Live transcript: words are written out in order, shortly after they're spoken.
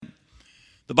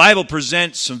The Bible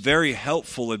presents some very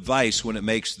helpful advice when it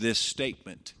makes this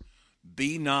statement: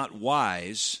 be not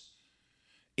wise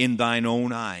in thine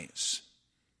own eyes.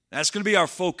 That's going to be our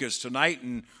focus tonight,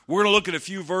 and we're going to look at a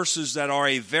few verses that are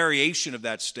a variation of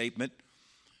that statement.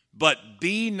 But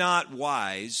be not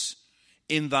wise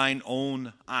in thine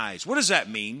own eyes. What does that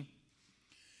mean?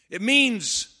 It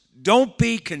means don't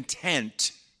be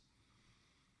content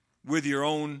with your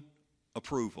own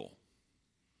approval.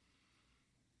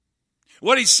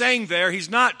 What he's saying there,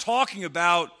 he's not talking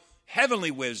about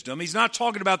heavenly wisdom. He's not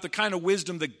talking about the kind of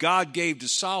wisdom that God gave to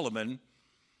Solomon.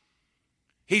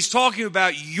 He's talking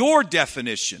about your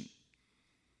definition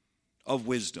of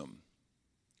wisdom.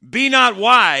 Be not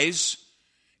wise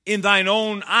in thine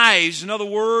own eyes. In other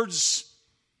words,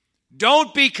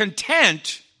 don't be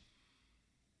content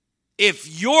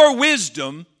if your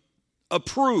wisdom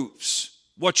approves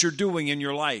what you're doing in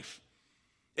your life.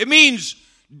 It means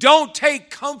don't take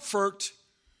comfort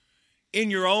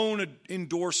in your own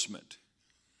endorsement.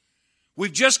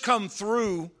 We've just come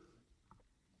through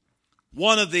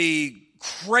one of the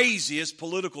craziest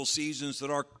political seasons that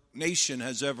our nation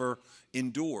has ever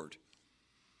endured.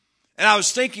 And I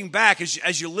was thinking back,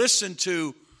 as you listen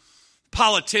to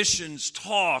politicians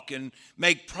talk and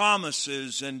make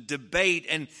promises and debate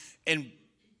and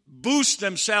boost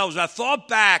themselves, I thought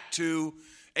back to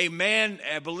a man,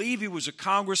 I believe he was a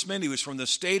congressman. He was from the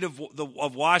state of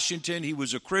Washington. He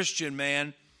was a Christian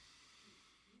man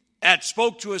that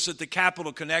spoke to us at the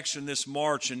Capitol Connection this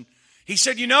March. And he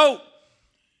said,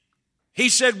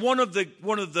 one of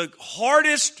the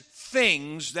hardest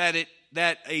things that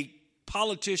a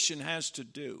politician has to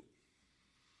do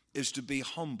is to be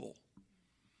humble.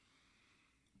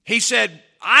 He said,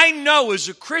 I know as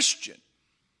a Christian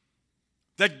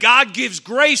that God gives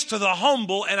grace to the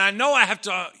humble, and I know I have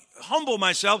to humble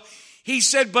myself. He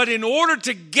said, but in order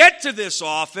to get to this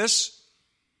office,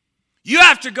 you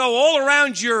have to go all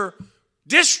around your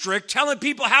district telling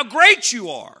people how great you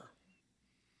are.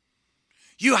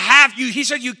 He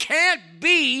said, you can't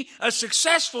be a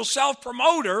successful a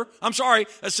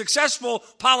successful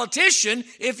politician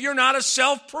if you're not a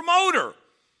self-promoter.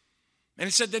 And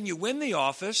he said, then you win the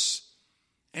office,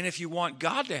 and if you want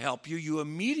God to help you, you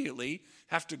immediately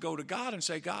have to go to God and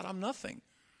say, God, I'm nothing.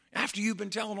 After you've been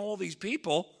telling all these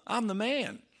people, I'm the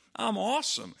man. I'm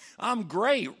awesome. I'm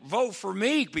great. Vote for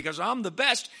me because I'm the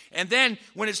best. And then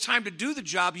when it's time to do the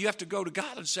job, you have to go to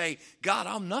God and say, God,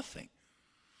 I'm nothing.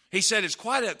 He said it's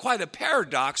quite a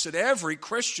paradox that every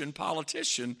Christian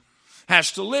politician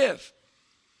has to live.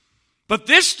 But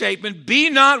this statement, be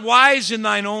not wise in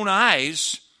thine own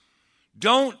eyes,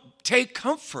 don't take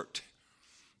comfort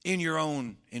in your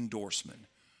own endorsement.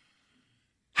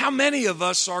 How many of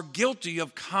us are guilty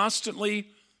of constantly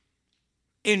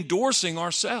endorsing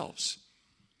ourselves?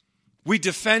 We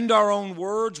defend our own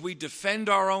words. We defend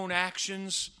our own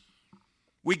actions.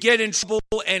 We get in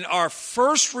trouble, and our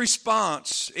first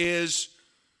response is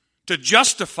to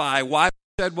justify why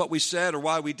we said what we said or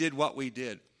why we did what we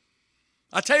did.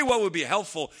 I'll tell you what would be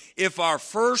helpful if our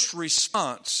first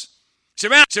response, say,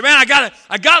 man, I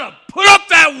gotta put up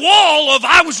that wall of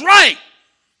I was right.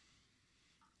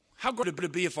 How good would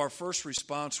it be if our first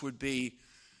response would be,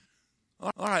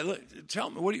 all right, look, tell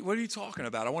me, what are you talking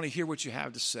about? I want to hear what you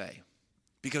have to say.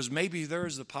 Because maybe there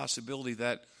is the possibility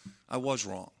that I was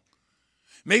wrong.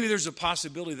 Maybe there's a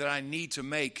possibility that I need to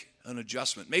make an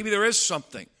adjustment. Maybe there is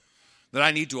something that I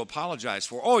need to apologize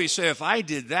for. Oh, you say, if I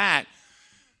did that,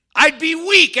 I'd be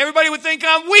weak. Everybody would think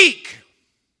I'm weak.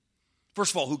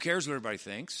 First of all, who cares what everybody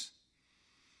thinks?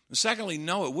 And secondly,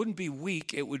 no, it wouldn't be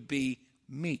weak. It would be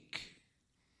meek.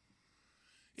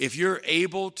 If you're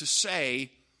able to say,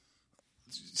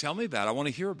 tell me about it, I want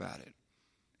to hear about it.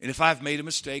 And if I've made a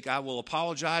mistake, I will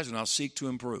apologize and I'll seek to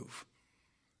improve.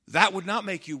 That would not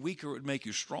make you weaker, it would make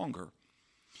you stronger.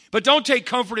 But don't take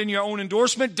comfort in your own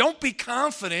endorsement. Don't be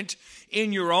confident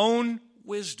in your own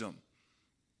wisdom.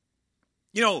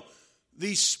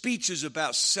 These speeches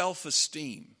about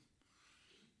self-esteem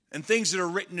and things that are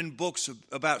written in books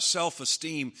about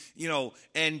self-esteem,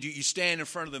 and you stand in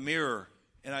front of the mirror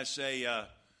and I say,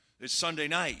 it's Sunday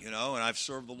night, and I've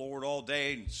served the Lord all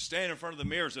day, and stand in front of the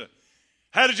mirror and say,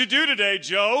 how did you do today,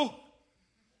 Joe?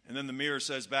 And then the mirror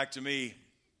says back to me,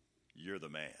 you're the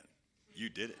man. You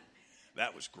did it.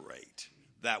 That was great.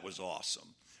 That was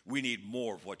awesome. We need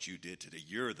more of what you did today.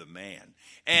 You're the man.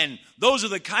 And those are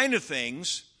the kind of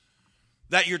things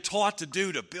that you're taught to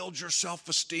do to build your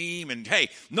self-esteem. And hey,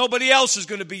 nobody else is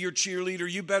going to be your cheerleader.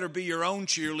 You better be your own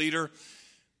cheerleader.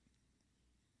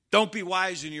 Don't be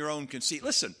wise in your own conceit.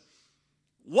 Listen,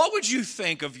 what would you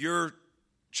think of your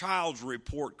child's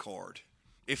report card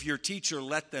if your teacher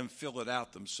let them fill it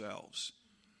out themselves?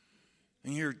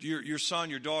 And your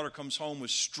son, your daughter comes home with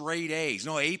straight A's.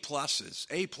 No, A pluses.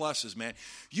 A pluses, man.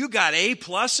 You got A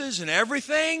pluses and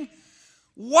everything?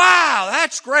 Wow,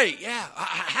 that's great. Yeah.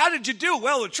 How did you do?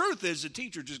 Well, the truth is the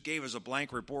teacher just gave us a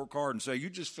blank report card and said, you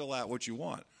just fill out what you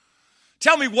want.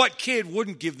 Tell me what kid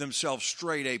wouldn't give themselves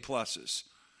straight A pluses?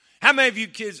 How many of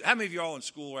you all in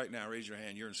school right now? Raise your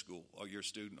hand. You're in school. Oh, you're a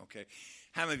student. Okay.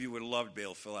 How many of you would love to be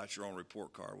able to fill out your own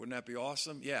report card? Wouldn't that be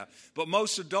awesome? Yeah. But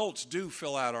most adults do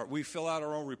fill out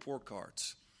our own report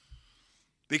cards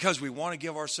because we want to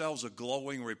give ourselves a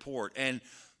glowing report. And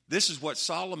this is what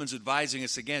Solomon's advising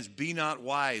us against. Be not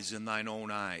wise in thine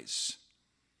own eyes.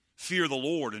 Fear the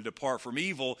Lord and depart from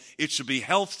evil. It should be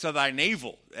health to thy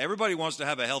navel. Everybody wants to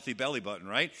have a healthy belly button,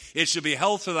 right? It should be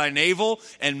health to thy navel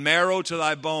and marrow to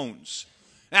thy bones.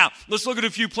 Now, let's look at a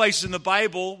few places in the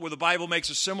Bible where the Bible makes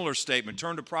a similar statement.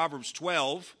 Turn to Proverbs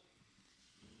 12.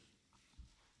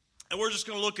 And we're just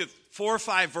going to look at 4 or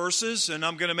 5 verses, and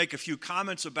I'm going to make a few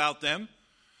comments about them.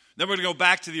 Then we're going to go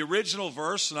back to the original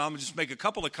verse, and I'm going to just make a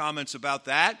couple of comments about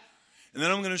that. And then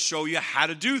I'm going to show you how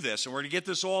to do this. And we're going to get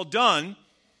this all done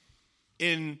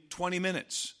in 20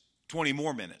 minutes, 20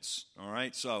 more minutes. All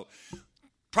right, so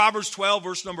Proverbs 12,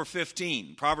 verse number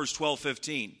 15. Proverbs 12,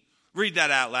 15. Read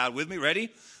that out loud with me.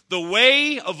 Ready? The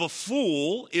way of a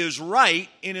fool is right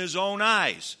in his own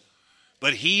eyes,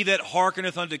 but he that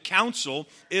hearkeneth unto counsel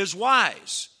is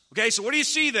wise. Okay, so what do you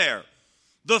see there?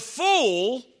 The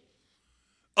fool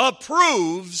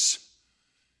approves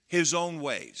his own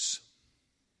ways.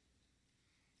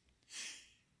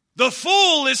 The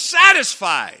fool is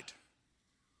satisfied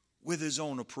with his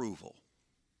own approval.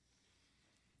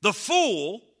 The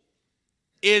fool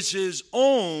is his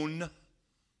own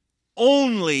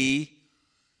only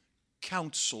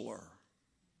counselor.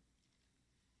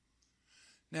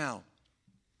 Now,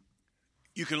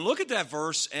 you can look at that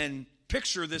verse and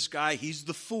picture this guy. He's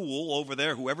the fool over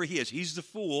there, whoever he is. He's the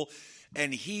fool,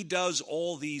 and he does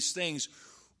all these things.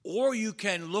 Or you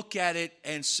can look at it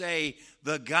and say,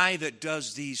 the guy that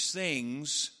does these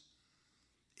things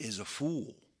is a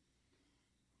fool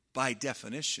by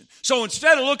definition. So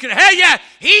instead of looking at, hey, yeah,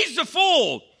 he's the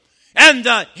fool, and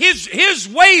his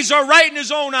ways are right in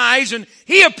his own eyes, and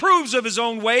he approves of his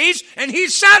own ways, and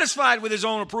he's satisfied with his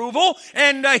own approval,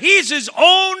 and he's his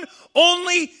own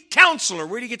only counselor.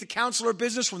 Where do you get the counselor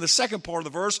business? From the second part of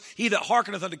the verse, he that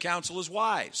hearkeneth unto counsel is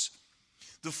wise.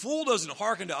 The fool doesn't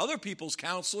hearken to other people's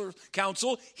counsel.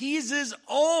 He's his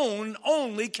own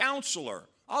only counselor.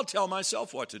 I'll tell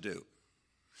myself what to do.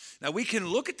 Now, we can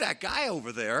look at that guy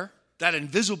over there, that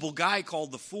invisible guy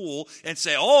called the fool, and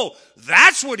say, oh,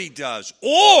 that's what he does.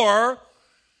 Or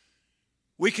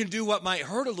we can do what might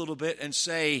hurt a little bit and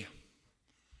say,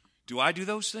 do I do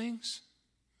those things?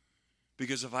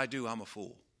 Because if I do, I'm a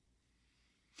fool.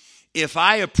 If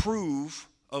I approve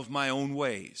of my own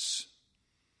ways,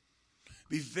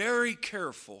 be very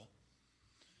careful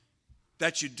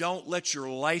that you don't let your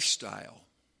lifestyle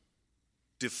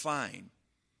define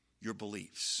your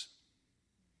beliefs.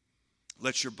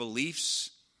 Let your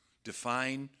beliefs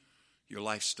define your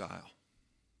lifestyle.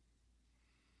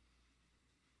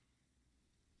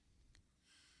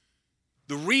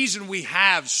 The reason we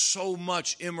have so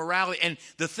much immorality and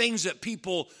the things that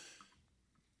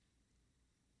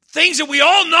we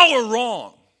all know are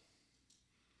wrong,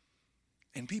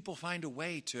 and people find a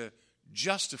way to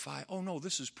justify, oh no,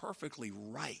 this is perfectly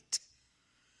right.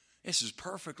 This is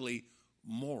perfectly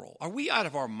moral. Are we out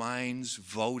of our minds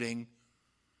voting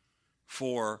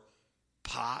for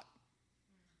pot,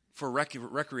 for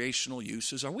recreational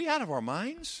uses? Are we out of our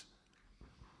minds?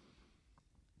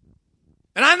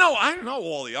 And I know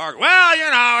all the arguments.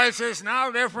 Well, it's just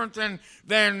no different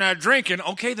than drinking.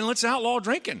 Okay, then let's outlaw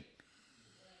drinking.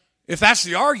 If that's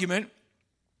the argument.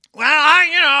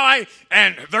 Well,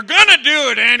 and they're going to do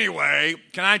it anyway.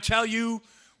 Can I tell you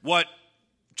what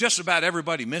just about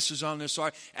everybody misses on this?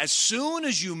 As soon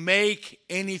as you make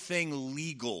anything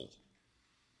legal,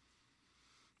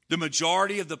 the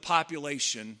majority of the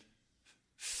population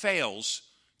fails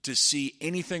to see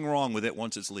anything wrong with it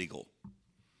once it's legal.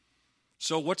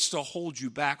 So what's to hold you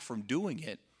back from doing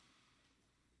it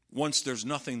once there's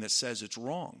nothing that says it's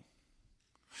wrong?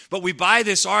 But we buy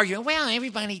this argument, well,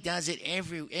 everybody does it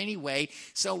anyway,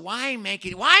 so why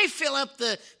fill up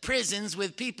the prisons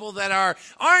with people that are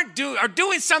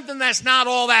doing something that's not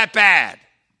all that bad?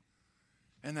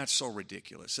 And that's so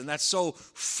ridiculous, and that's so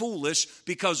foolish,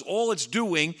 because all it's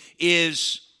doing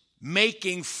is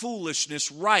making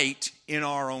foolishness right in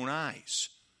our own eyes.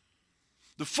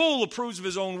 The fool approves of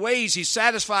his own ways, he's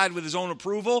satisfied with his own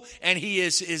approval, and he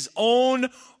is his own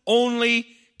only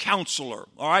counselor.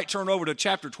 All right, turn over to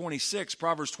chapter 26,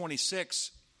 Proverbs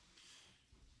 26,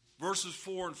 verses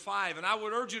 4 and 5. And I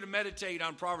would urge you to meditate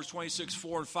on Proverbs 26,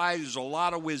 4 and 5. There's a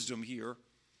lot of wisdom here.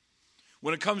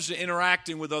 When it comes to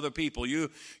interacting with other people, you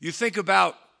think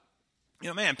about,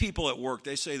 people at work,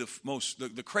 they say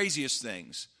the craziest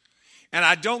things. And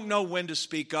I don't know when to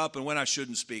speak up and when I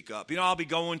shouldn't speak up. I'll be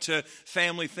going to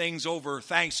family things over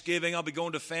Thanksgiving. I'll be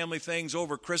going to family things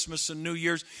over Christmas and New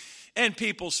Year's. And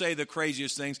people say the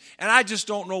craziest things. And I just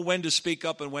don't know when to speak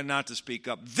up and when not to speak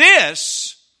up.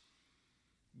 This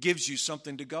gives you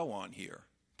something to go on here.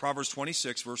 Proverbs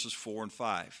 26, verses 4 and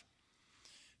 5.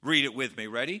 Read it with me.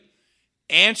 Ready?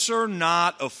 Answer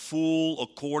not a fool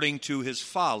according to his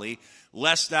folly,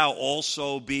 lest thou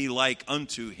also be like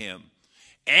unto him.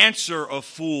 Answer a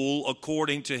fool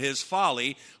according to his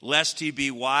folly, lest he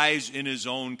be wise in his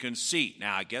own conceit.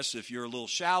 Now, I guess if you're a little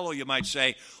shallow, you might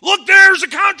say, look, there's a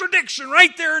contradiction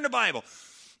right there in the Bible.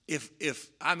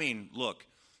 Look,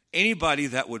 anybody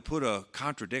that would put a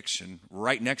contradiction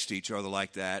right next to each other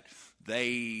like that,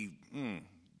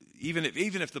 even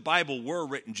if the Bible were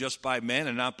written just by men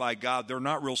and not by God, they're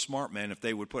not real smart men if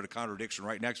they would put a contradiction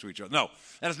right next to each other. No,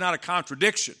 that is not a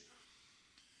contradiction.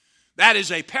 That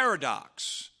is a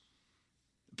paradox.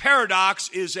 Paradox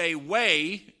is a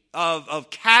way of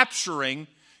capturing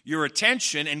your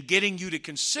attention and getting you to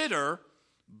consider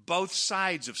both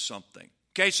sides of something.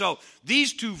 Okay, so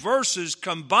these two verses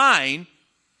combine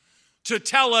to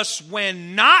tell us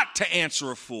when not to answer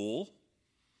a fool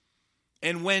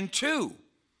and when to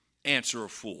answer a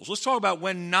fool. So let's talk about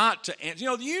when not to answer.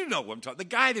 You know what I'm talking about.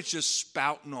 The guy that's just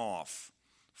spouting off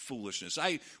foolishness.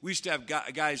 We used to have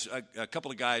guys, a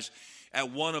couple of guys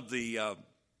at one of the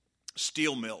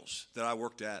steel mills that I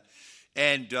worked at,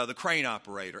 and the crane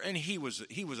operator, and he was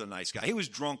a nice guy. He was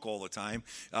drunk all the time.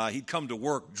 He'd come to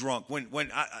work drunk.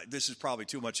 This is probably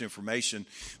too much information,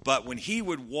 but when he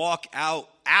would walk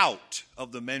out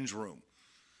of the men's room,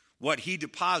 what he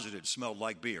deposited smelled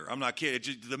like beer. I'm not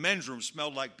kidding. The men's room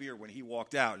smelled like beer when he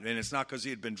walked out. And it's not because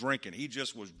he had been drinking. He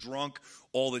just was drunk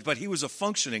but he was a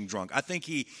functioning drunk.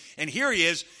 And here he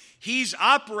is. He's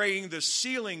operating the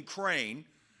ceiling crane.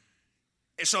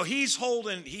 So he's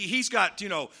got,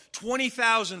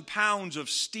 20,000 pounds of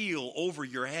steel over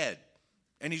your head.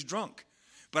 And he's drunk.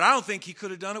 But I don't think he could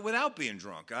have done it without being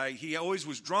drunk. He always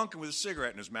was drunk and with a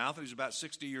cigarette in his mouth. He was about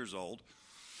 60 years old.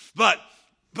 But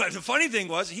the funny thing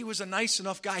was, he was a nice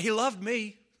enough guy. He loved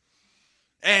me.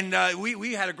 And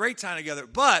we had a great time together.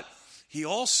 But he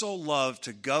also loved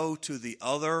to go to the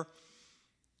other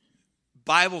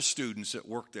Bible students that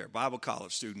worked there, Bible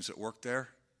college students that worked there,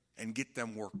 and get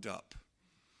them worked up.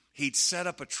 He'd set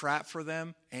up a trap for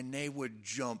them, and they would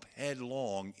jump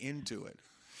headlong into it.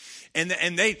 And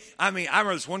I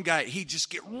remember this one guy, he'd just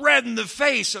get red in the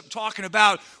face of talking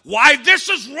about why this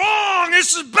is wrong,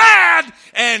 this is bad.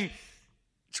 And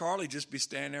Charlie just be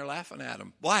standing there laughing at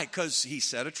him. Why? Because he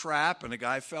set a trap and the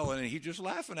guy fell in and he's just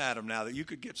laughing at him now that you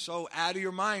could get so out of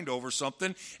your mind over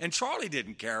something. And Charlie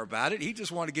didn't care about it. He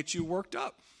just wanted to get you worked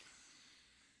up.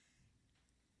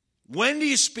 When do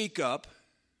you speak up?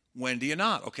 When do you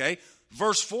not? Okay.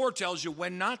 Verse 4 tells you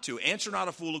when not to. Answer not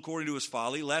a fool according to his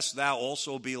folly, lest thou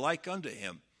also be like unto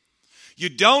him. You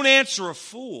don't answer a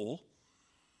fool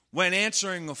when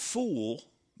answering a fool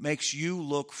makes you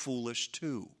look foolish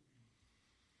too.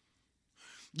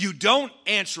 You don't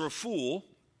answer a fool.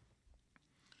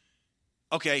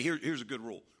 Okay, here's a good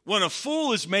rule. When a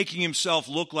fool is making himself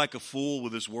look like a fool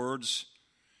with his words,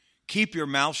 keep your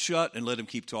mouth shut and let him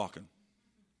keep talking.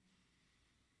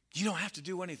 You don't have to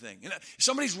do anything. If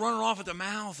somebody's running off at the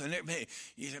mouth and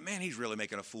you say, man, he's really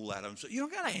making a fool out of himself. You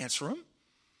don't got to answer him.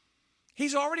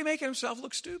 He's already making himself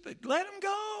look stupid. Let him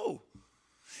go.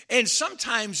 And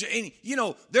sometimes,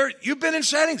 you've been in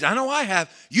settings. I know I have.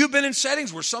 You've been in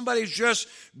settings where somebody's just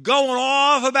going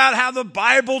off about how the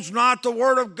Bible's not the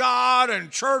Word of God and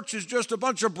church is just a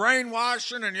bunch of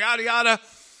brainwashing and yada, yada.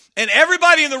 And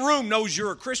everybody in the room knows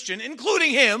you're a Christian,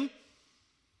 including him.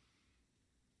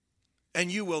 And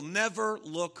you will never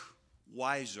look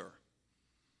wiser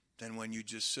than when you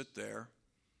just sit there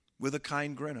with a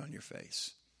kind grin on your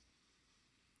face.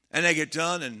 And they get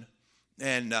done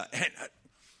and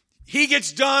he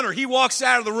gets done or he walks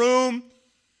out of the room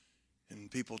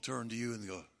and people turn to you and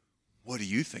go, what do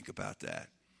you think about that?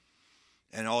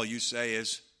 And all you say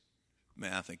is,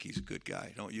 man, I think he's a good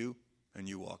guy, don't you? And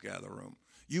you walk out of the room.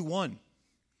 You won.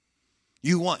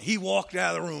 You won. He walked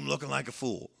out of the room looking like a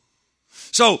fool.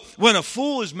 So when a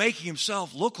fool is making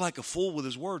himself look like a fool with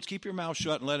his words, keep your mouth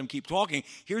shut and let him keep talking.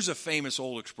 Here's a famous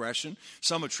old expression.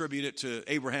 Some attribute it to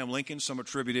Abraham Lincoln. Some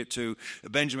attribute it to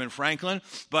Benjamin Franklin.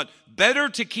 But better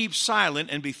to keep silent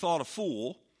and be thought a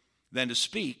fool than to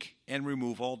speak and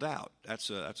remove all doubt. That's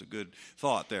a good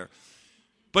thought there.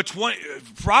 But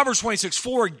Proverbs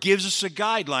 26:4 gives us a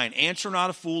guideline. Answer not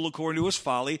a fool according to his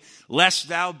folly, lest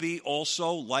thou be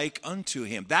also like unto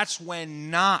him. That's when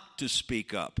not to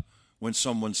speak up when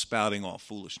someone's spouting off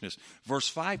foolishness. Verse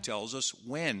 5 tells us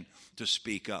when to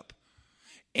speak up.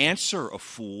 Answer a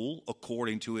fool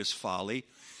according to his folly,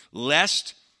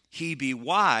 lest he be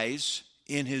wise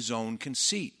in his own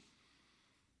conceit.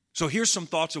 So here's some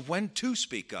thoughts of when to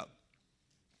speak up.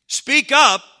 Speak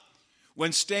up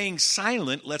when staying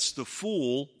silent lets the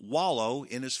fool wallow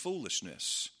in his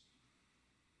foolishness.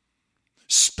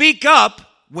 Speak up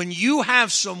when you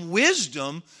have some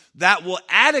wisdom that will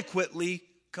adequately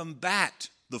combat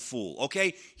the fool.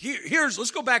 Okay,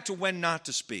 let's go back to when not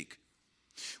to speak.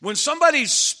 When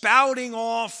somebody's spouting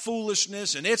off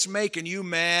foolishness and it's making you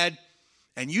mad,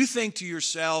 and you think to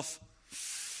yourself,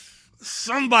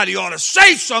 somebody ought to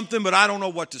say something, but I don't know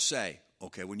what to say.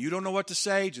 Okay, when you don't know what to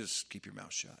say, just keep your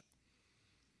mouth shut.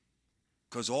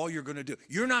 Because all you're going to do,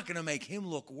 you're not going to make him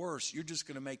look worse. You're just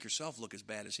going to make yourself look as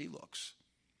bad as he looks.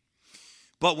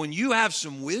 But when you have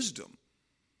some wisdom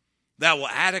that will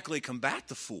adequately combat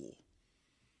the fool,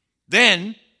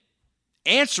 then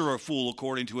answer a fool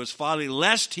according to his folly,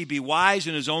 lest he be wise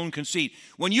in his own conceit.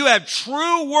 When you have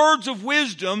true words of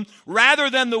wisdom, rather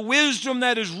than the wisdom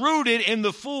that is rooted in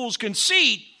the fool's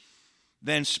conceit,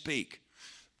 then speak.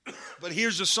 But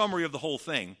here's the summary of the whole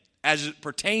thing as it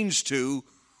pertains to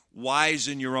wise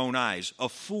in your own eyes. A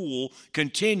fool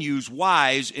continues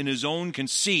wise in his own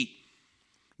conceit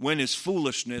when his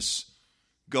foolishness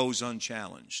goes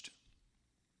unchallenged.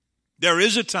 There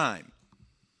is a time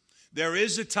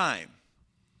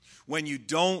when you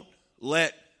don't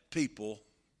let people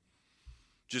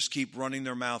just keep running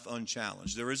their mouth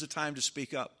unchallenged. There is a time to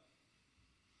speak up.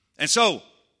 And so,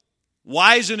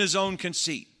 wise in his own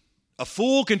conceit. A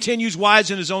fool continues wise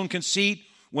in his own conceit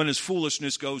when his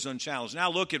foolishness goes unchallenged.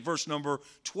 Now look at verse number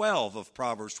 12 of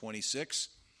Proverbs 26.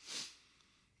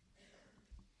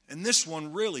 And this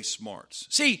one really smarts.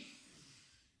 See,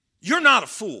 you're not a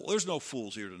fool. There's no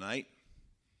fools here tonight.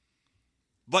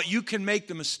 But you can make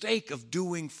the mistake of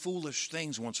doing foolish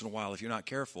things once in a while if you're not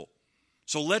careful.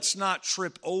 So let's not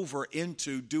trip over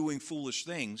into doing foolish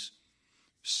things.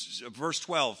 Verse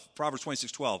 12, Proverbs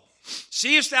 26:12.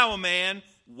 Seest thou a man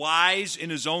wise in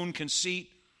his own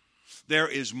conceit? There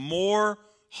is more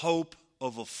hope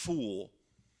of a fool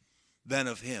than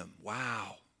of him.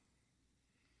 Wow.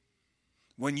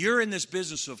 When you're in this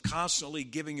business of constantly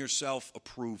giving yourself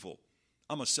approval,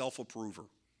 I'm a self-approver.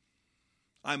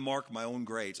 I mark my own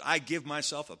grades. I give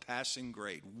myself a passing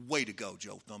grade. Way to go,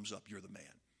 Joe. Thumbs up. You're the man.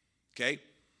 Okay?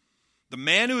 The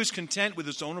man who is content with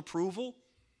his own approval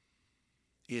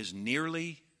is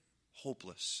nearly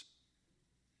hopeless.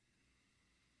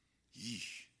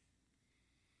 Yeesh.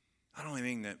 I don't know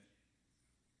anything that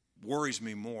worries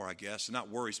me more, I guess. Not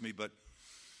worries me, but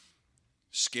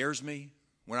scares me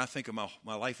when I think of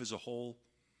my life as a whole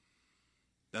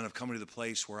than of coming to the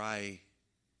place where I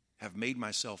have made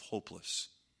myself hopeless.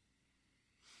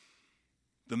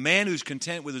 The man who's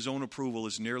content with his own approval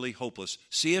is nearly hopeless.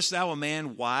 Seest thou a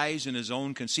man wise in his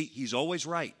own conceit? He's always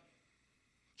right.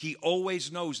 He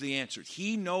always knows the answer.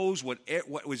 He knows what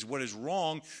is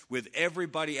wrong with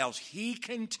everybody else. He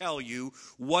can tell you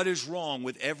what is wrong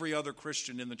with every other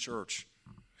Christian in the church.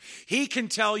 He can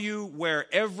tell you where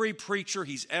every preacher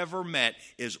he's ever met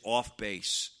is off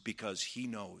base because he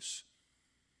knows.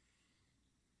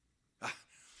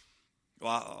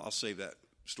 Well, I'll save that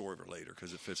story for later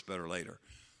because it fits better later.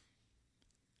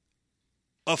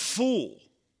 A fool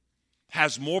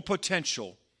has more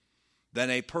potential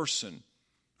than a person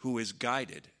who is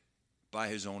guided by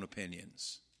his own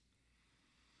opinions.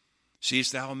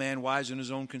 Seest thou a man wise in his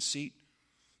own conceit?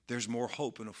 There's more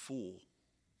hope in a fool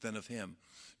than of him.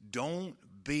 Don't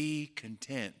be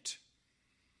content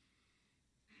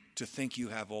to think you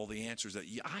have all the answers. That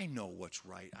I know what's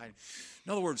right.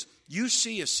 In other words, you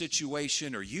see a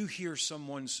situation or you hear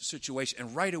someone's situation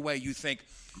and right away you think,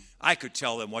 I could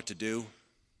tell them what to do.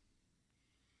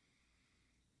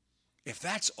 If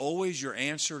that's always your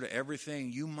answer to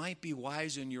everything, you might be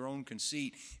wise in your own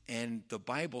conceit. And the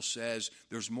Bible says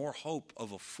there's more hope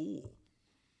of a fool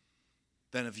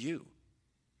than of you.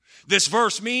 This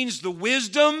verse means the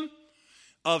wisdom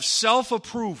of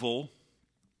self-approval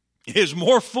is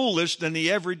more foolish than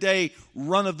the everyday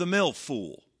run-of-the-mill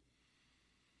fool.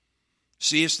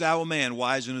 Seest thou a man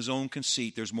wise in his own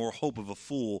conceit? There's more hope of a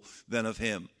fool than of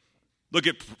him. Look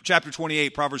at chapter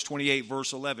 28, Proverbs 28,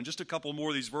 verse 11. Just a couple more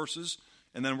of these verses,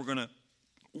 and then we're going to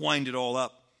wind it all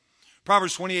up.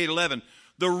 Proverbs 28, 11.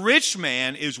 The rich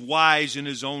man is wise in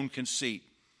his own conceit,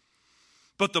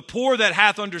 But the poor that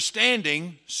hath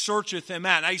understanding searcheth him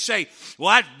out. Now you say, well,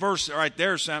 that verse right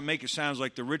there sounds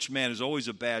like the rich man is always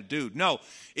a bad dude. No,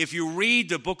 if you read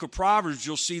the book of Proverbs,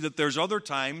 you'll see that there's other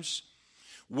times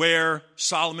where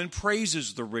Solomon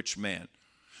praises the rich man.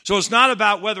 So it's not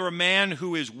about whether a man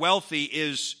who is wealthy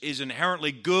is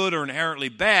inherently good or inherently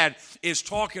bad. It's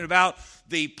talking about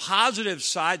the positive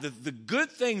side, the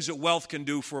good things that wealth can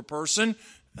do for a person,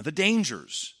 the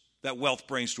dangers that wealth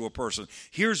brings to a person.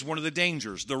 Here's one of the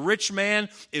dangers. The rich man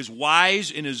is wise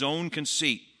in his own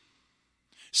conceit.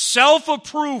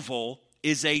 Self-approval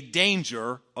is a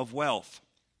danger of wealth.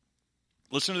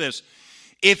 Listen to this.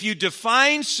 If you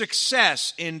define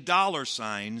success in dollar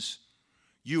signs,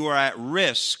 you are at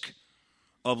risk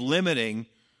of limiting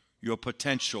your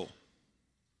potential.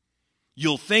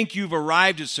 You'll think you've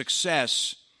arrived at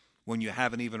success when you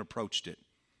haven't even approached it.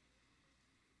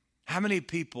 How many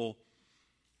people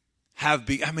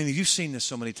you've seen this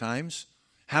so many times.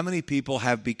 How many people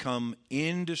have become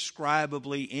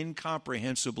indescribably,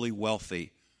 incomprehensibly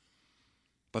wealthy,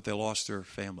 but they lost their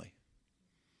family?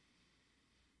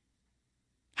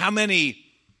 How many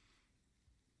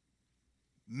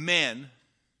men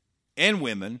and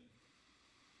women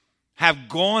have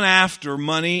gone after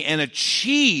money and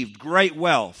achieved great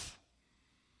wealth,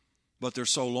 but they're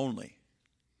so lonely?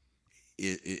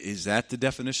 Is that the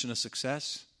definition of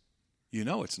success? You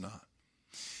know it's not.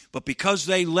 But because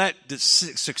they let the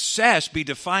success be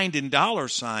defined in dollar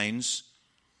signs,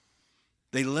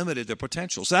 they limited their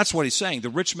potential. So that's what he's saying. The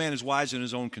rich man is wise in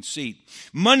his own conceit.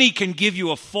 Money can give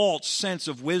you a false sense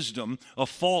of wisdom, a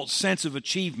false sense of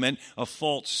achievement, a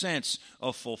false sense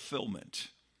of fulfillment.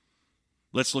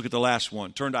 Let's look at the last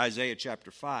one. Turn to Isaiah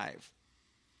chapter 5.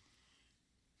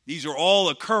 These are all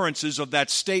occurrences of that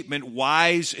statement,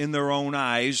 wise in their own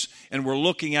eyes, and we're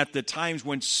looking at the times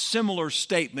when similar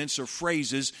statements or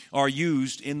phrases are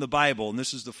used in the Bible. And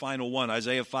this is the final one,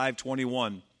 Isaiah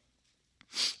 5:21.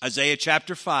 Isaiah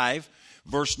chapter 5,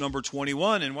 verse number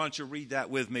 21, and why don't you read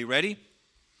that with me? Ready?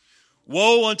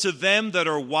 Woe unto them that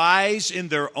are wise in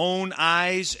their own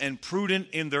eyes and prudent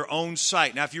in their own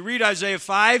sight. Now, if you read Isaiah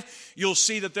 5, you'll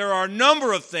see that there are a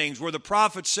number of things where the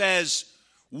prophet says,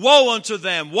 woe unto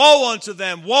them, woe unto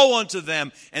them, woe unto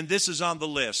them. And this is on the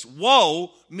list.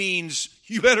 Woe means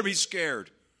you better be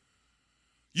scared.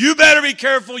 You better be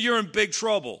careful, you're in big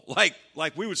trouble.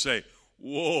 Like we would say,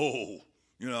 whoa,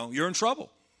 you're in trouble.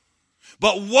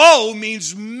 But woe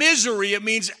means misery. It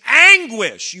means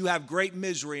anguish. You have great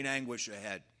misery and anguish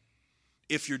ahead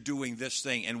if you're doing this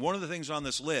thing. And one of the things on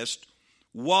this list,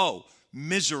 woe,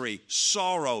 misery,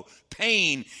 sorrow,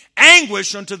 pain,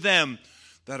 anguish unto them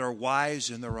that are wise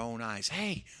in their own eyes.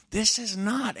 Hey, this is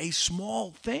not a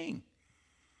small thing.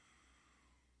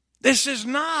 This is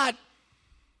not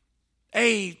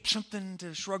something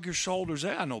to shrug your shoulders.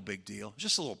 No big deal.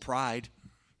 Just a little pride.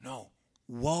 No.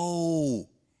 Woe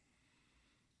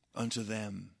unto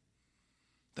them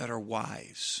that are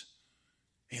wise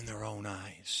in their own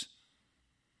eyes.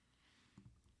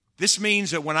 This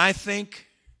means that when I think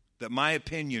that my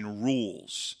opinion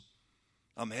rules,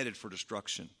 I'm headed for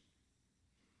destruction.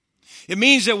 It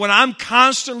means that when I'm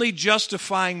constantly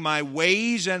justifying my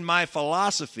ways and my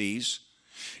philosophies,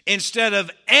 instead of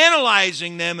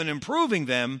analyzing them and improving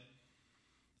them,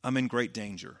 I'm in great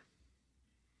danger.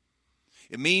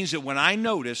 It means that when I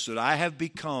notice that I have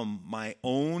become my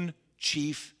own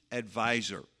chief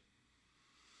advisor,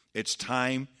 it's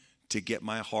time to get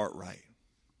my heart right.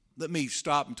 Let me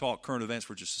stop and talk current events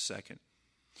for just a second.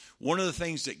 One of the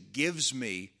things that gives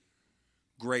me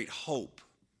great hope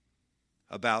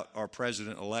about our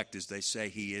president-elect is they say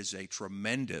he is a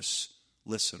tremendous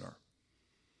listener.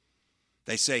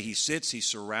 They say he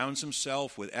surrounds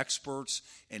himself with experts,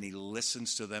 and he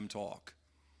listens to them talk.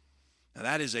 Now,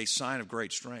 that is a sign of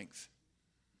great strength.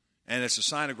 And it's a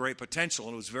sign of great potential,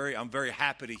 and I'm very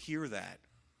happy to hear that.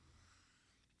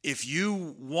 If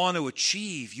you want to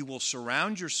achieve, you will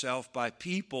surround yourself by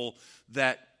people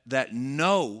that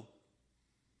know,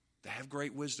 that have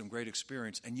great wisdom, great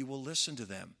experience, and you will listen to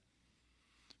them.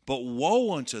 But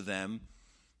woe unto them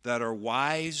that are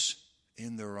wise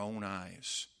in their own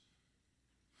eyes.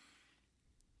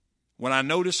 When I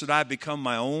notice that I've become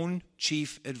my own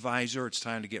chief advisor, it's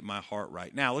time to get my heart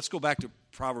right. Now, let's go back to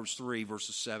Proverbs 3,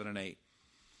 verses 7 and 8.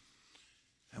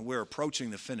 And we're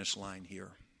approaching the finish line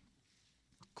here.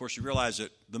 Of course, you realize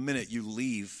that the minute you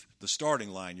leave the starting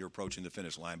line, you're approaching the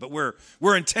finish line. But we're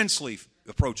intensely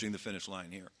approaching the finish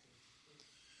line here.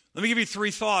 Let me give you 3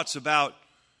 thoughts about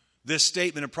this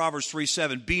statement in Proverbs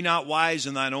 3:7. Be not wise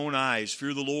in thine own eyes.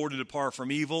 Fear the Lord and depart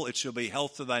from evil. It shall be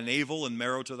health to thy navel and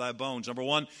marrow to thy bones. Number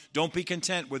 1, don't be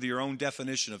content with your own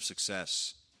definition of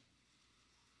success.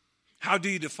 How do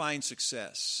you define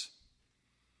success?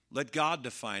 Let God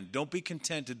define. Don't be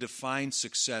content to define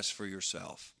success for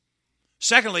yourself.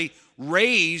 Secondly,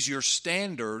 raise your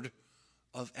standard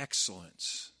of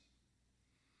excellence.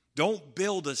 Don't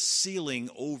build a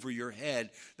ceiling over your head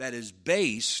that is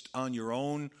based on your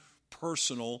own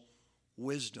personal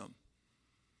wisdom.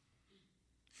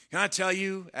 Can I tell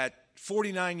you, at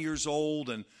 49 years old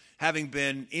and having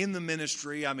been in the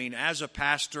ministry, as a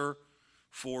pastor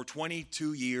for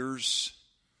 22 years,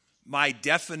 my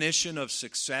definition of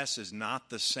success is not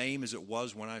the same as it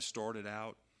was when I started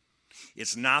out.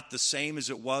 It's not the same as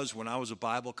it was when I was a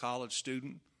Bible college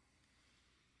student.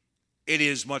 It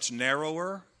is much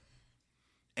narrower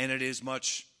and it is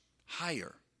much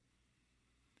higher.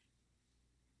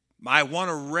 I want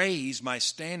to raise my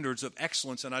standards of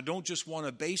excellence, and I don't just want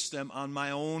to base them on my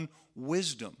own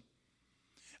wisdom.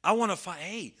 I want to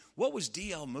find, what was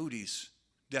D.L. Moody's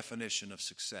definition of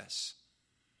success?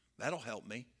 That'll help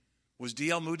me. Was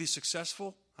D.L. Moody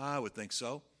successful? I would think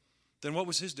so. Then what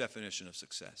was his definition of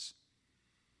success?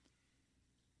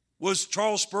 Was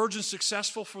Charles Spurgeon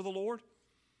successful for the Lord?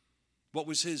 What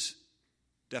was his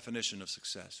definition of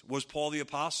success? Was Paul the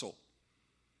Apostle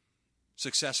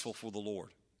successful for the Lord?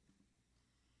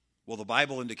 Well, the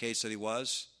Bible indicates that he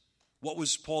was. What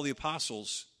was Paul the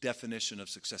Apostle's definition of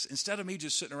success? Instead of me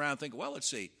just sitting around thinking, well, let's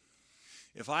see,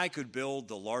 if I could build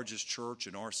the largest church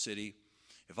in our city,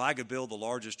 if I could build the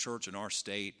largest church in our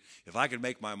state, if I could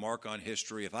make my mark on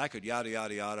history, if I could yada,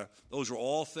 yada, yada, those are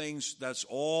all things, that's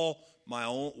all my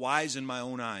own, wise in my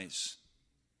own eyes.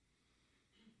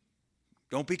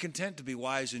 Don't be content to be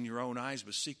wise in your own eyes,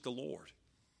 but seek the Lord.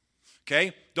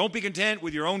 Okay? Don't be content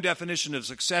with your own definition of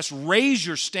success. Raise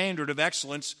your standard of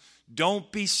excellence.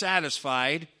 Don't be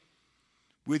satisfied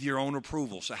with your own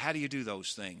approval. So how do you do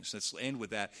those things? Let's end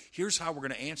with that. Here's how we're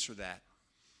going to answer that.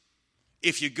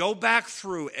 If you go back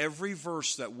through every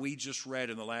verse that we just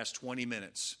read in the last 20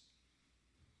 minutes,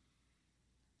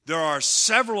 there are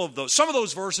several of those. Some of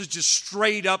those verses just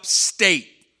straight up state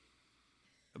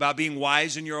about being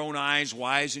wise in your own eyes,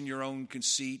 wise in your own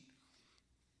conceit.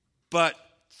 But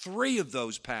 3 of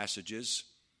those passages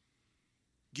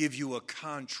give you a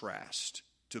contrast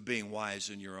to being wise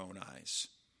in your own eyes.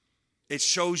 It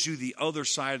shows you the other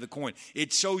side of the coin.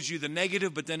 It shows you the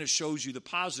negative, but then it shows you the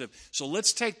positive. So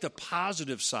let's take the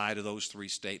positive side of those 3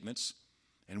 statements,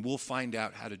 and we'll find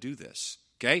out how to do this.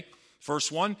 Okay?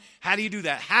 First one, how do you do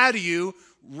that? How do you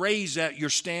raise your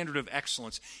standard of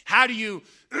excellence? How do you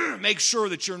make sure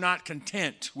that you're not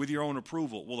content with your own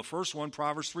approval? Well, the first one,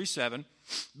 Proverbs 3:7,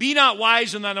 be not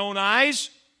wise in thine own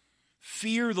eyes,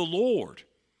 fear the Lord,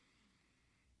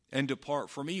 and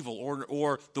depart from evil.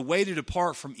 Or the way to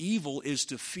depart from evil is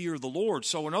to fear the Lord.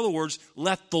 So in other words,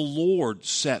 let the Lord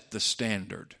set the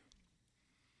standard.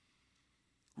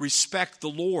 Respect the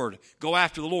Lord. Go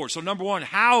after the Lord. So number one,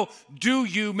 how do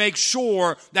you make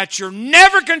sure that you're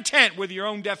never content with your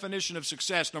own definition of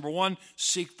success? Number one,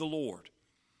 seek the Lord.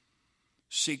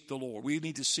 Seek the Lord. We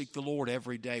need to seek the Lord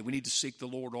every day. We need to seek the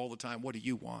Lord all the time. What do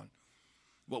you want?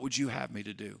 What would you have me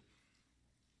to do?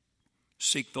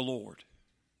 Seek the Lord.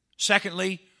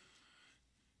 Secondly,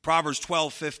 Proverbs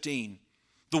 12:15.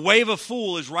 The way of a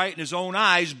fool is right in his own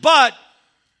eyes, but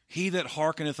he that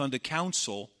hearkeneth unto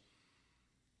counsel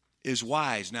is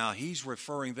wise. Now, he's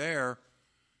referring there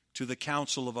to the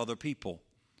counsel of other people.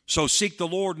 So seek the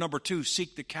Lord. Number 2,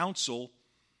 seek the counsel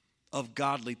of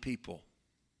godly people.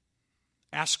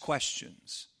 Ask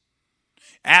questions.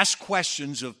 Ask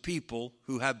questions of people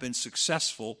who have been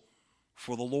successful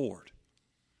for the Lord.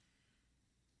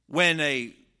 When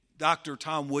a Dr.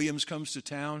 Tom Williams comes to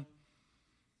town,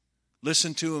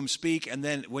 listen to him speak, and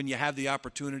then when you have the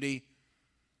opportunity,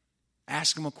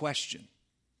 ask him a question.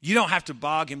 You don't have to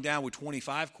bog him down with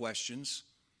 25 questions,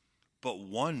 but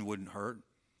one wouldn't hurt.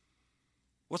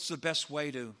 What's the best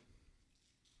way to...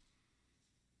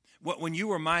 When you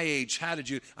were my age, how did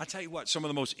you... I'll tell you what, some of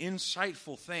the most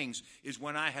insightful things is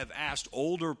when I have asked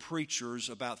older preachers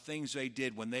about things they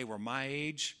did when they were my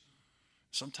age.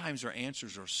 Sometimes their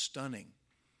answers are stunning.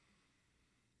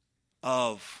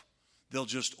 They'll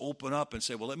just open up and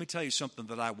say, well, let me tell you something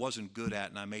that I wasn't good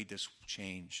at and I made this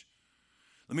change.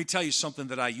 Let me tell you something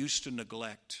that I used to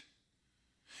neglect.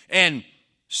 And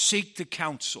seek the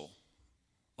counsel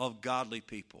of godly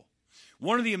people.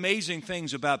 One of the amazing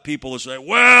things about people is say,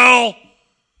 well,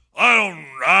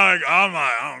 I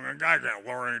can't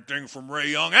learn anything from Ray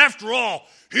Young. After all,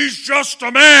 he's just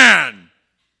a man.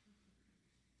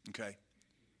 Okay.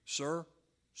 Sir,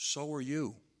 so are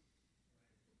you.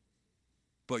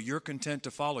 But you're content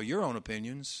to follow your own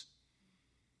opinions.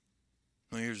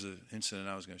 Well, here's an incident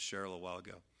I was going to share a little while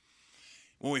ago.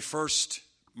 When we first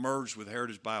merged with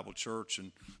Heritage Bible Church,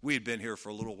 and we had been here for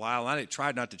a little while. I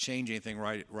tried not to change anything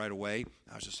right away.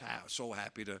 I was just so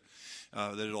happy that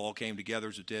it all came together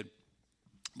as it did.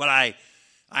 But I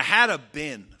had a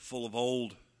bin full of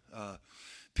old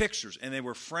pictures, and they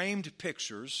were framed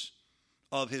pictures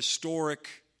of historic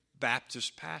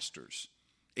Baptist pastors,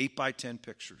 8x10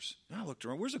 pictures. And I looked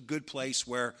around. Where's a good place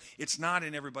where it's not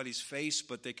in everybody's face,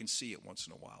 but they can see it once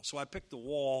in a while? So I picked the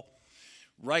wall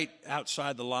right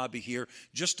outside the lobby here,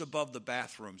 just above the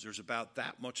bathrooms. There's about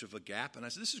that much of a gap. And I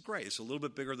said, this is great. It's a little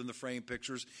bit bigger than the frame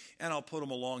pictures, and I'll put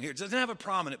them along here. It doesn't have a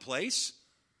prominent place,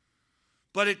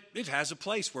 but it has a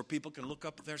place where people can look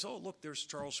up. There's, oh, look, there's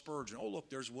Charles Spurgeon. Oh, look,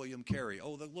 there's William Carey.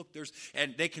 Oh, look, there's,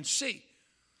 and they can see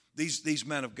these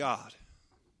men of God.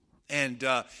 And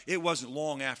it wasn't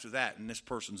long after that, and this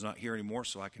person's not here anymore,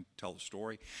 so I can tell the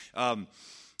story. But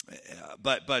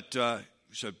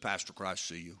he said, Pastor Christ,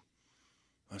 see you.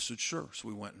 I said, sure. So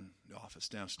we went in the office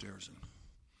downstairs, and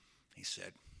he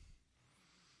said,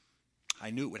 I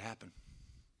knew it would happen.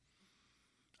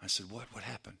 I said, what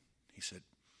happened? He said,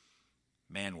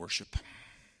 man worship.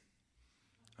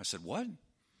 I said, what?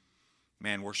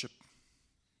 Man worship.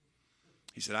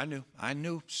 He said, I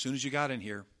knew as soon as you got in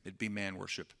here, it'd be man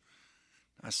worship.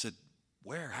 I said,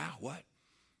 where, how, what?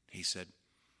 He said,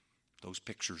 those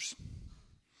pictures.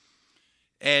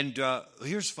 And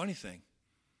here's the funny thing.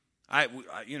 I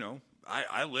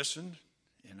listened,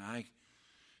 and I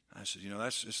said,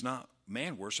 it's not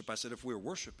man worship. I said, if we were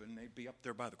worshiping, they'd be up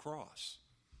there by the cross.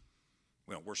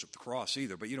 We don't worship the cross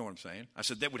either, but you know what I'm saying. I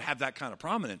said, they would have that kind of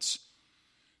prominence.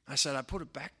 I said, I put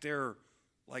it back there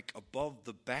like above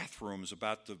the bathrooms,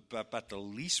 about the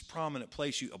least prominent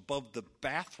place, above the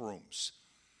bathrooms.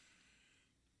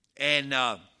 And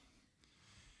I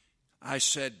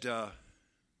said,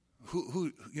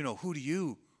 whose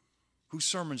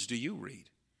sermons do you read?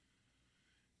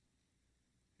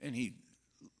 And he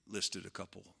listed a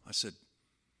couple. I said,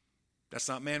 that's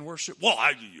not man worship? Well,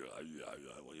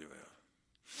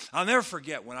 I'll never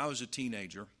forget when I was a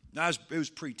teenager. It was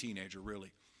pre-teenager,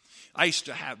 really. I used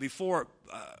to have in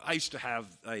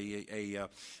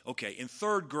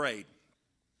third grade,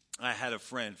 I had a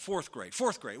friend, fourth grade,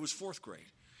 it was fourth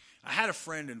grade. I had a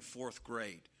friend in fourth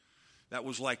grade that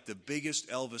was like the biggest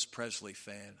Elvis Presley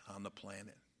fan on the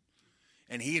planet.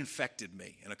 And he infected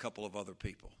me and a couple of other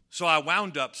people. So I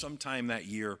wound up sometime that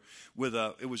year with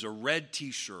it was a red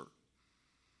T-shirt.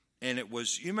 And it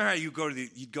was, you remember how you'd go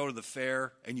to the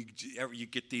fair and you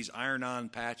get these iron-on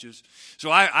patches?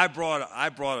 So I brought a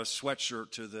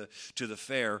sweatshirt to the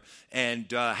fair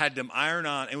and had them iron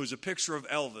on. It was a picture of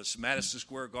Elvis, Madison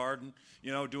Square Garden,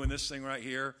 doing this thing right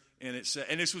here. And it said,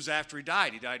 and this was after he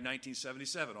died. He died in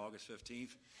 1977, August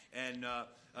 15th and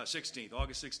 16th,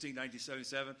 August 16th,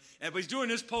 1977. But he's doing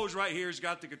this pose right here. He's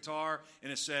got the guitar,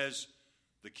 and it says,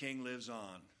 "The King lives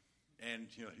on." And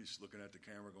he's looking at the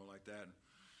camera, going like that. And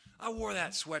I wore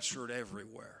that sweatshirt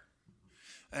everywhere,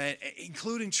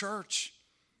 including church.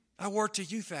 I wore it to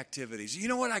youth activities. You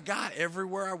know what I got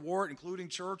everywhere I wore it, including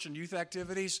church and youth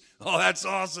activities? Oh, that's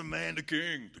awesome, man. The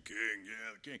King, the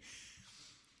King.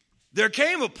 There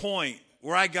came a point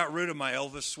where I got rid of my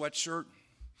Elvis sweatshirt,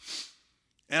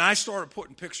 and I started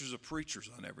putting pictures of preachers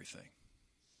on everything.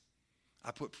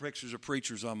 I put pictures of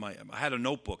preachers on I had a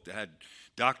notebook that had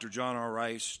Dr. John R.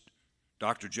 Rice,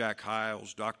 Dr. Jack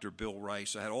Hiles, Dr. Bill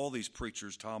Rice. I had all these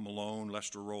preachers, Tom Malone,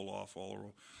 Lester Roloff, all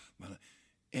around.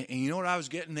 And you know what I was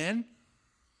getting then?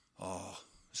 Oh,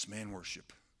 it's man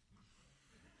worship.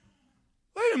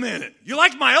 Wait a minute. You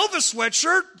like my Elvis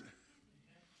sweatshirt?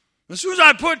 As soon as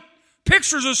I put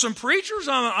pictures of some preachers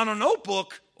on a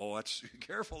notebook, that's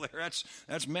careful there.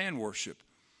 That's man worship.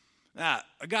 Now,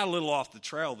 I got a little off the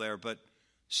trail there, but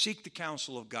seek the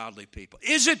counsel of godly people.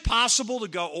 Is it possible to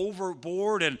go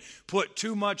overboard and put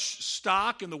too much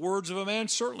stock in the words of a man?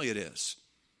 Certainly it is.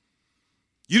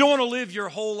 You don't want to live your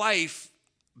whole life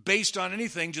based on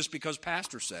anything just because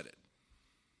pastor said it.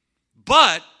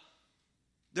 But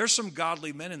there's some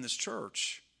godly men in this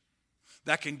church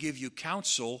that can give you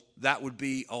counsel that would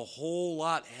be a whole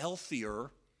lot healthier,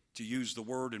 to use the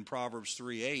word in Proverbs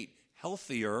 3:8,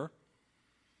 healthier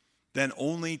than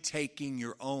only taking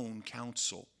your own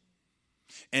counsel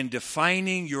and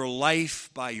defining your life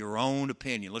by your own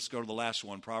opinion. Let's go to the last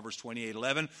one, Proverbs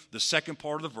 28:11, the second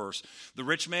part of the verse. The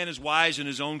rich man is wise in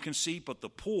his own conceit, but the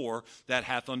poor that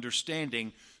hath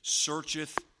understanding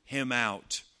searcheth him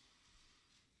out.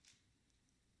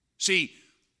 See,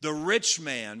 the rich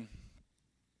man,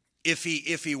 if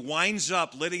he winds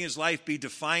up letting his life be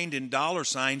defined in dollar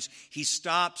signs, he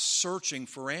stops searching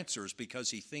for answers because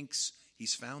he thinks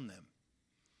he's found them.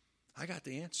 I got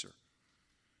the answer.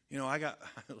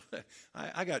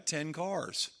 I got 10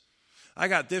 cars. I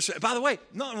got this. By the way,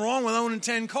 nothing wrong with owning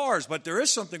 10 cars, but there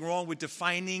is something wrong with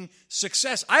defining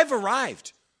success. I've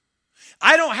arrived.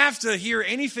 I don't have to hear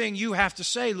anything you have to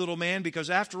say, little man, because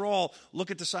after all,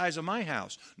 look at the size of my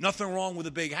house. Nothing wrong with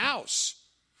a big house.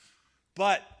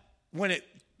 But when it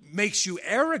makes you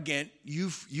arrogant,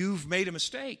 you've made a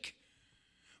mistake.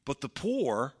 But the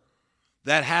poor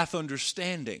that hath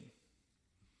understanding,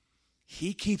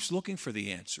 he keeps looking for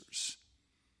the answers.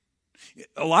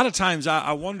 A lot of times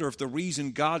I wonder if the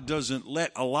reason God doesn't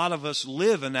let a lot of us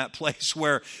live in that place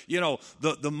where,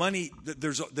 the money,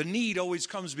 the need always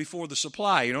comes before the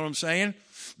supply. You know what I'm saying?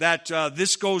 That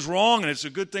this goes wrong, and it's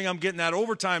a good thing I'm getting that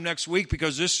overtime next week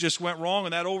because this just went wrong,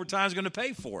 and that overtime is going to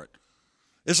pay for it.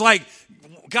 It's like,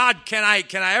 God, can I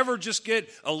ever just get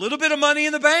a little bit of money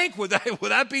in the bank? Would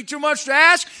that be too much to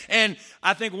ask? And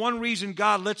I think one reason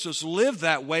God lets us live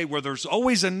that way, where there's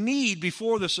always a need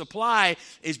before the supply,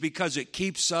 is because it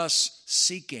keeps us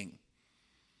seeking.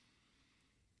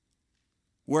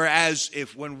 Whereas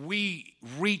if we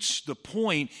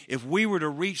were to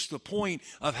reach the point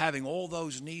of having all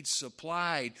those needs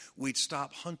supplied, we'd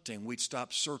stop hunting, we'd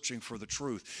stop searching for the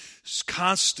truth.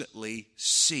 Constantly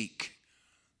seek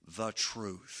the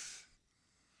truth.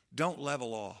 Don't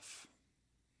level off.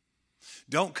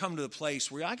 Don't come to the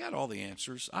place where I got all the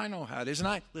answers. I know how it is.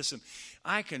 And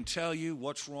I can tell you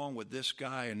what's wrong with this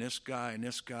guy and this guy and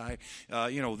this guy.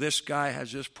 This guy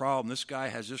has this problem. This guy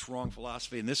has this wrong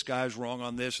philosophy, and this guy's wrong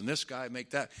on this, and this guy make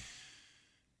that.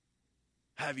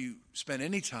 Have you spent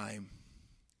any time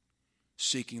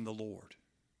seeking the Lord?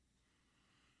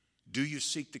 Do you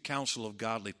seek the counsel of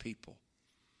godly people?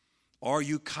 Are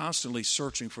you constantly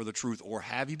searching for the truth, or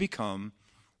have you become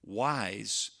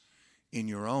wise in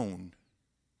your own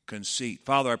conceit?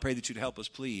 Father, I pray that you'd help us,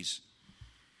 please,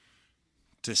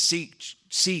 to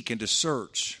seek and to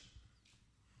search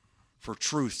for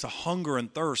truth, to hunger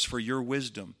and thirst for your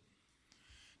wisdom,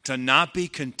 to not be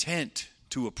content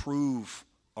to approve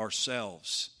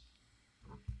ourselves,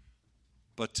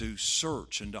 but to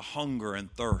search and to hunger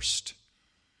and thirst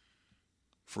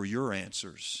for your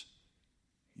answers,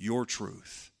 your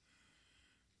truth,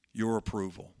 your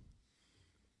approval.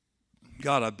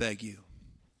 God, I beg you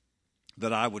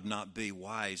that I would not be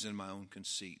wise in my own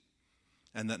conceit,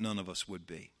 and that none of us would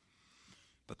be,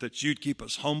 but that you'd keep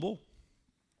us humble,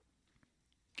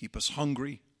 keep us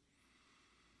hungry,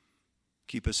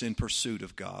 keep us in pursuit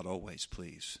of God always,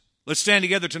 please. Let's stand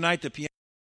together tonight. The piano